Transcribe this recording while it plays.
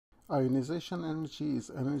Ionization energy is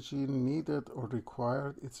energy needed or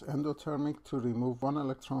required. It's endothermic to remove one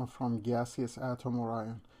electron from gaseous atom or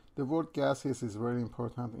ion. The word gaseous is very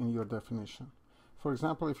important in your definition. For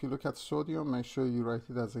example, if you look at sodium, make sure you write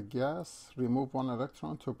it as a gas. Remove one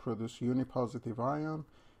electron to produce unipositive ion,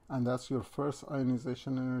 and that's your first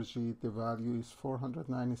ionization energy. The value is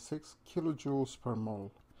 496 kilojoules per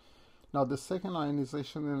mole. Now the second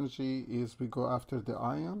ionization energy is we go after the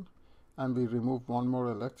ion and we remove one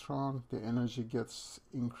more electron. The energy gets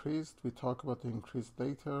increased. We talk about the increase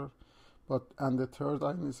later. And the third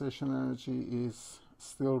ionization energy is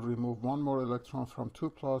still remove one more electron from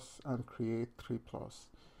 2+ and create 3+.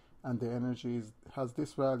 And the energy has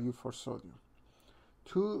this value for sodium.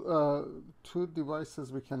 Two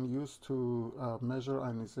devices we can use to measure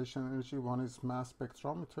ionization energy. One is mass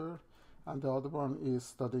spectrometer, and the other one is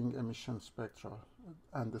studying emission spectra.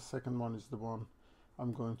 And the second one is the one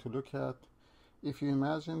I'm going to look at. If you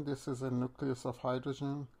imagine this is a nucleus of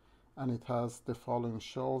hydrogen, and it has the following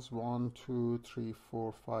shells: 1, 2, 3,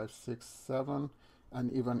 4, 5, 6, 7,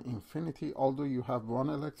 and even infinity, although you have one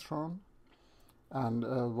electron. And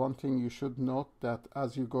one thing you should note, that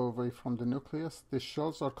as you go away from the nucleus, the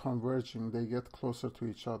shells are converging, they get closer to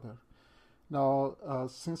each other. Now,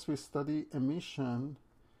 since we study emission,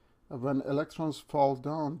 when electrons fall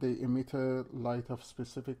down, they emit a light of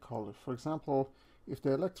specific color. For example, if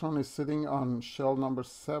the electron is sitting on shell number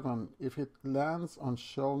 7, if it lands on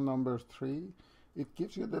shell number 3, it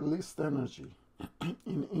gives you the least energy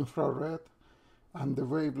in infrared, and the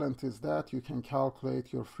wavelength is that. You can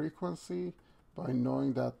calculate your frequency by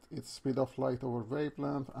knowing that it's speed of light over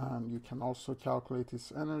wavelength, and you can also calculate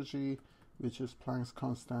its energy, which is Planck's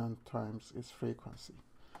constant times its frequency.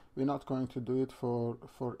 We're not going to do it for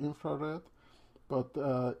infrared, but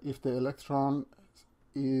if the electron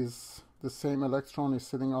is the same electron is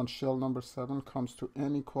sitting on shell number 7, comes to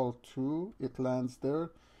n equal 2, it lands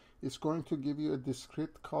there, it's going to give you a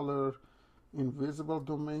discrete color invisible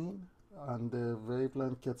domain, and the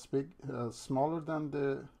wavelength gets smaller than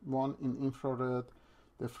the one in infrared.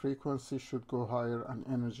 The frequency should go higher and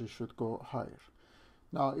energy should go higher.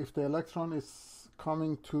 Now, if the electron is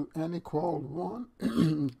coming to n equal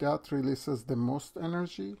 1, that releases the most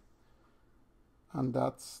energy, and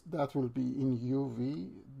that will be in UV.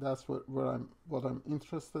 That's what I'm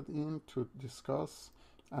interested in to discuss,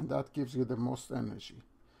 and that gives you the most energy.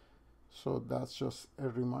 So that's just a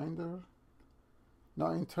reminder.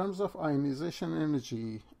 Now, in terms of ionization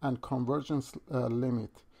energy and convergence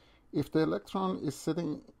limit, if the electron is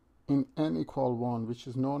sitting in n equal 1, which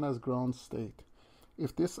is known as ground state,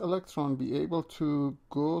 if this electron be able to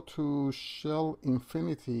go to shell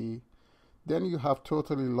infinity, then you have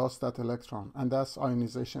totally lost that electron, and that's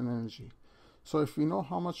ionization energy. So if we know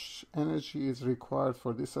how much energy is required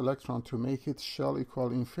for this electron to make its shell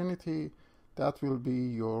equal infinity, that will be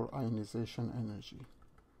your ionization energy.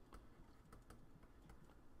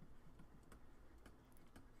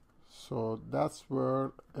 So that's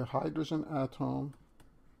where a hydrogen atom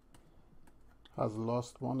has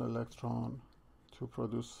lost one electron to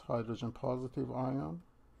produce hydrogen positive ion.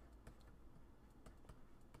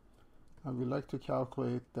 And we like to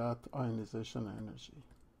calculate that ionization energy.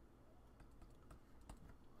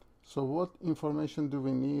 So what information do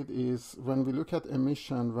we need is, when we look at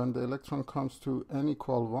emission, when the electron comes to n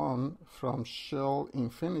equal 1 from shell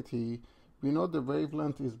infinity, we know the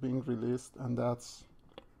wavelength is being released, and that's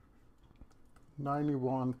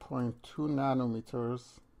 91.2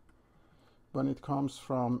 nanometers when it comes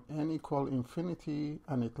from n equal infinity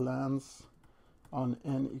and it lands on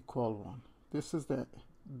n equal 1. This is the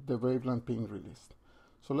wavelength being released.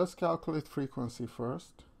 So let's calculate frequency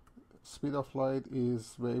first. Speed of light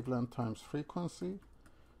is wavelength times frequency.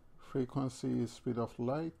 Frequency is speed of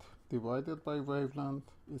light divided by wavelength.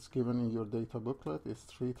 It's given in your data booklet. It's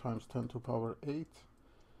 3 times 10 to the power 8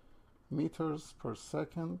 meters per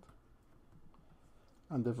second.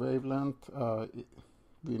 And the wavelength,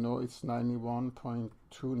 we know it's 91.2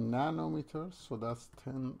 nanometers, so that's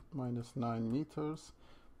 10 minus 9 meters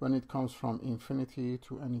when it comes from infinity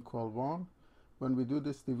to n equal 1. When we do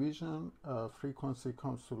this division, frequency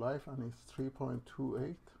comes to life, and it's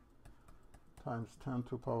 3.28 times 10 to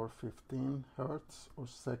the power 15 hertz, or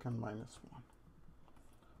second minus 1.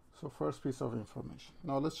 So first piece of information.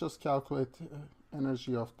 Now let's just calculate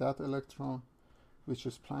energy of that electron, which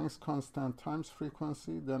is Planck's constant times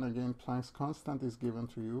frequency. Then again, Planck's constant is given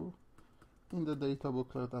to you in the data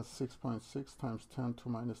booklet as 6.6 times 10 to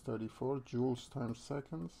minus 34 joules times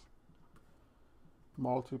seconds,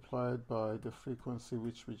 multiplied by the frequency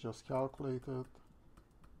which we just calculated.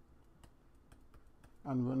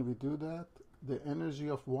 And when we do that, the energy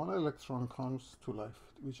of one electron comes to life,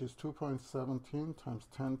 which is 2.17 times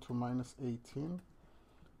 10 to minus 18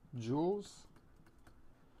 joules.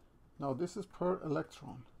 Now this is per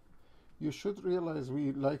electron. You should realize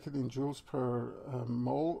we like it in joules per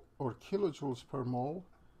mole or kilojoules per mole.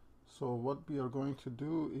 So what we are going to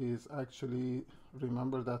do is actually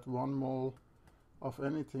remember that 1 mole of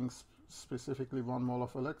anything, specifically 1 mole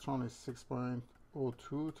of electron, is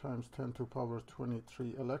 6.02 times 10 to power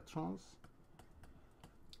 23 electrons.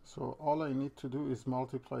 So all I need to do is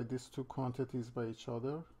multiply these two quantities by each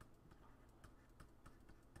other.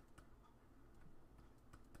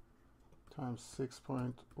 Times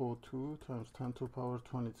 6.02 times 10 to power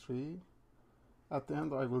 23. At the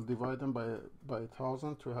end I will divide them by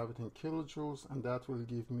 1000 to have it in kilojoules, and that will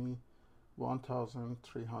give me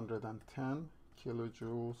 1310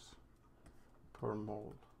 kilojoules per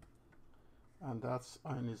mole. And that's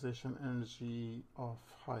ionization energy of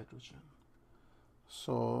hydrogen.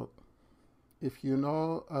 So if you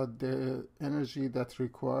know the energy that's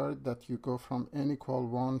required, that you go from n equal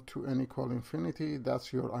 1 to n equal infinity,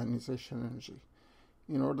 that's your ionization energy.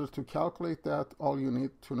 In order to calculate that, all you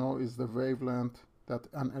need to know is the wavelength that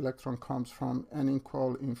an electron comes from n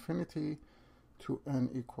equal infinity to n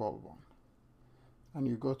equal 1. And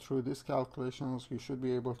you go through these calculations, you should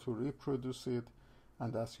be able to reproduce it,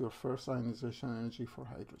 and that's your first ionization energy for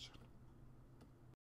hydrogen.